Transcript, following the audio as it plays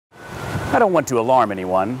I don't want to alarm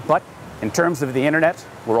anyone, but in terms of the internet,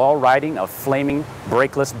 we're all riding a flaming,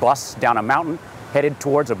 brakeless bus down a mountain headed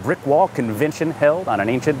towards a brick wall convention held on an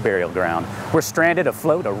ancient burial ground. We're stranded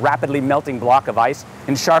afloat a rapidly melting block of ice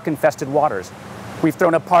in shark-infested waters. We've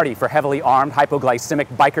thrown a party for heavily armed, hypoglycemic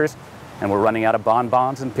bikers, and we're running out of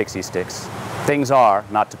bonbons and pixie sticks. Things are,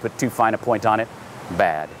 not to put too fine a point on it,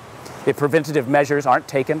 bad. If preventative measures aren't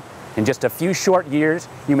taken, in just a few short years,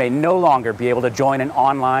 you may no longer be able to join an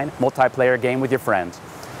online multiplayer game with your friends.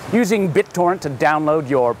 Using BitTorrent to download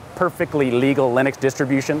your perfectly legal Linux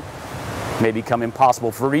distribution may become impossible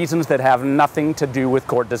for reasons that have nothing to do with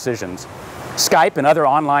court decisions. Skype and other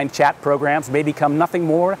online chat programs may become nothing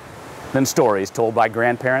more than stories told by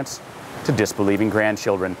grandparents to disbelieving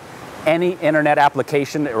grandchildren. Any internet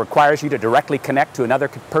application that requires you to directly connect to another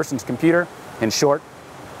person's computer, in short,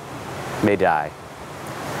 may die.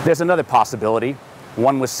 There's another possibility,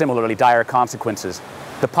 one with similarly dire consequences.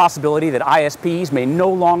 The possibility that ISPs may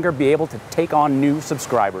no longer be able to take on new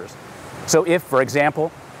subscribers. So if, for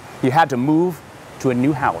example, you had to move to a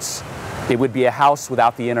new house, it would be a house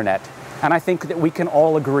without the internet. And I think that we can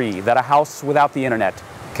all agree that a house without the internet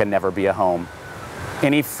can never be a home.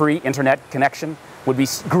 Any free internet connection would be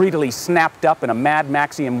greedily snapped up in a Mad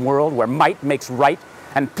Maxian world where might makes right,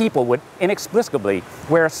 and people would inexplicably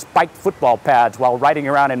wear spiked football pads while riding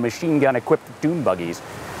around in machine gun-equipped dune buggies,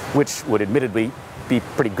 which would admittedly be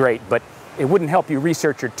pretty great, but it wouldn't help you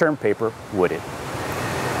research your term paper, would it?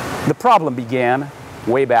 The problem began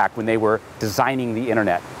way back when they were designing the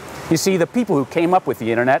internet. You see, the people who came up with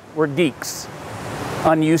the internet were geeks,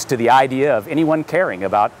 unused to the idea of anyone caring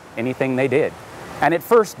about anything they did. And at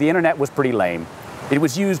first, the internet was pretty lame. It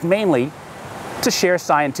was used mainly to share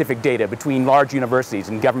scientific data between large universities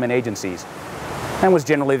and government agencies, and was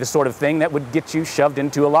generally the sort of thing that would get you shoved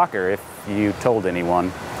into a locker if you told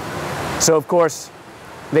anyone. So, of course,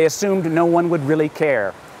 they assumed no one would really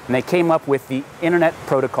care, and they came up with the Internet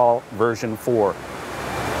Protocol version 4.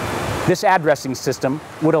 This addressing system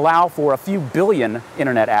would allow for a few billion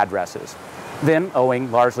internet addresses. Then,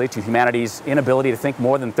 owing largely to humanity's inability to think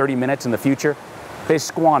more than 30 minutes in the future, they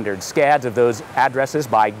squandered scads of those addresses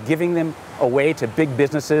by giving them away to big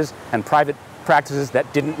businesses and private practices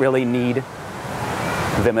that didn't really need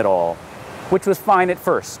them at all, which was fine at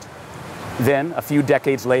first. Then, a few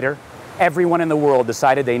decades later, everyone in the world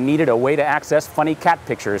decided they needed a way to access funny cat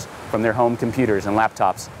pictures from their home computers and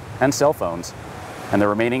laptops and cell phones, and the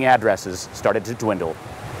remaining addresses started to dwindle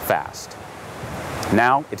fast.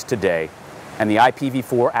 Now it's today, and the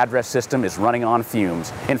IPv4 address system is running on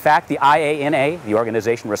fumes. In fact, the IANA, the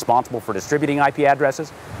organization responsible for distributing IP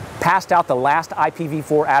addresses, passed out the last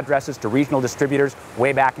IPv4 addresses to regional distributors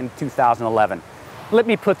way back in 2011. Let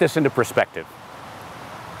me put this into perspective.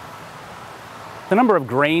 The number of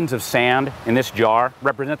grains of sand in this jar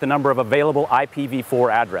represent the number of available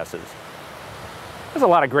IPv4 addresses. There's a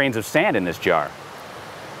lot of grains of sand in this jar.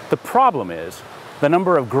 The problem is, the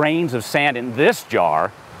number of grains of sand in this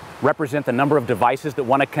jar represent the number of devices that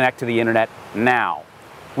want to connect to the internet now.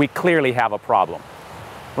 We clearly have a problem.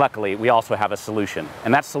 Luckily, we also have a solution,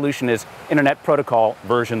 and that solution is Internet Protocol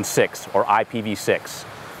version 6, or IPv6.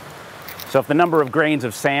 So if the number of grains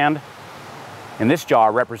of sand in this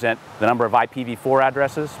jar represent the number of IPv4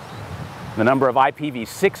 addresses, the number of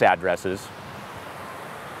IPv6 addresses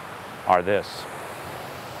are this.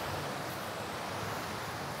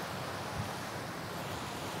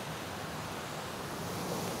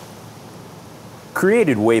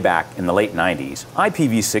 Created way back in the late 90s,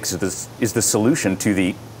 IPv6 is the solution to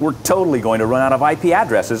the "we're totally going to run out of IP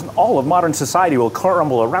addresses and all of modern society will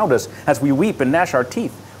crumble around us as we weep and gnash our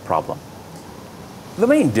teeth" problem. The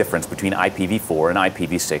main difference between IPv4 and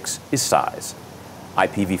IPv6 is size.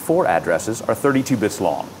 IPv4 addresses are 32 bits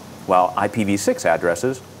long, while IPv6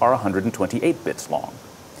 addresses are 128 bits long.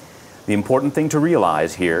 The important thing to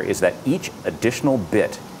realize here is that each additional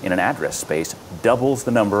bit in an address space doubles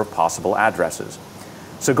the number of possible addresses.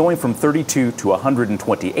 So going from 32 to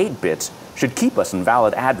 128 bits should keep us in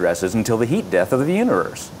valid addresses until the heat death of the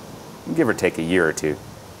universe, give or take a year or two.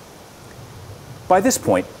 By this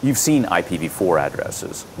point, you've seen IPv4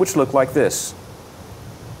 addresses, which look like this.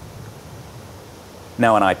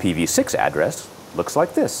 Now an IPv6 address looks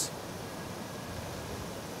like this.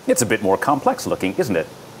 It's a bit more complex looking, isn't it?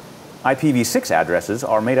 IPv6 addresses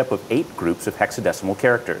are made up of 8 groups of hexadecimal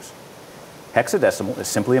characters. Hexadecimal is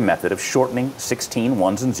simply a method of shortening 16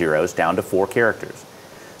 ones and zeros down to 4 characters.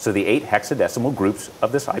 So the 8 hexadecimal groups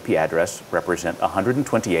of this IP address represent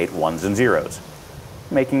 128 ones and zeros,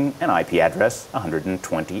 making an IP address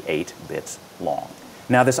 128 bits long.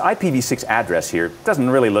 Now this IPv6 address here doesn't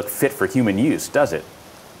really look fit for human use, does it?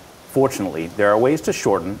 Fortunately, there are ways to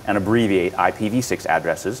shorten and abbreviate IPv6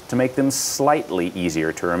 addresses to make them slightly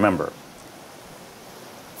easier to remember.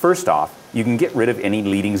 First off, you can get rid of any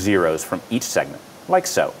leading zeros from each segment, like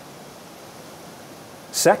so.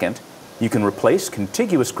 Second, you can replace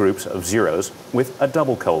contiguous groups of zeros with a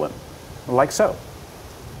double colon, like so.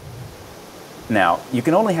 Now, you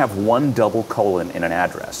can only have one double colon in an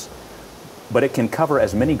address, but it can cover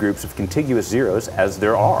as many groups of contiguous zeros as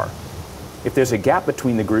there are. If there's a gap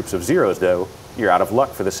between the groups of zeros, though, you're out of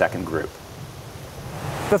luck for the second group.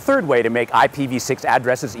 The third way to make IPv6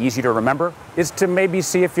 addresses easy to remember is to maybe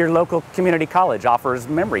see if your local community college offers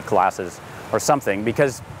memory classes or something,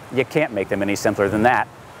 because you can't make them any simpler than that.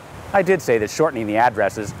 I did say that shortening the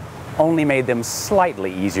addresses only made them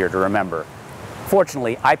slightly easier to remember.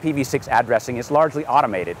 Fortunately, IPv6 addressing is largely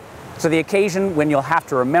automated, so the occasion when you'll have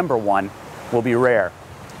to remember one will be rare.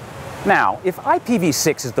 Now, if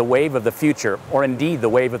IPv6 is the wave of the future, or indeed the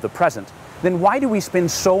wave of the present, then why do we spend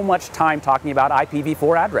so much time talking about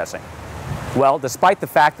IPv4 addressing? Well, despite the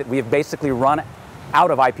fact that we have basically run out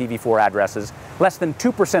of IPv4 addresses, less than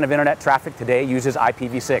 2% of internet traffic today uses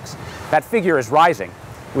IPv6. That figure is rising.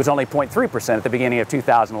 It was only 0.3% at the beginning of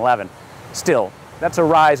 2011. Still, that's a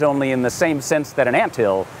rise only in the same sense that an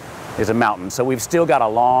anthill is a mountain, so we've still got a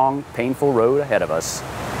long, painful road ahead of us.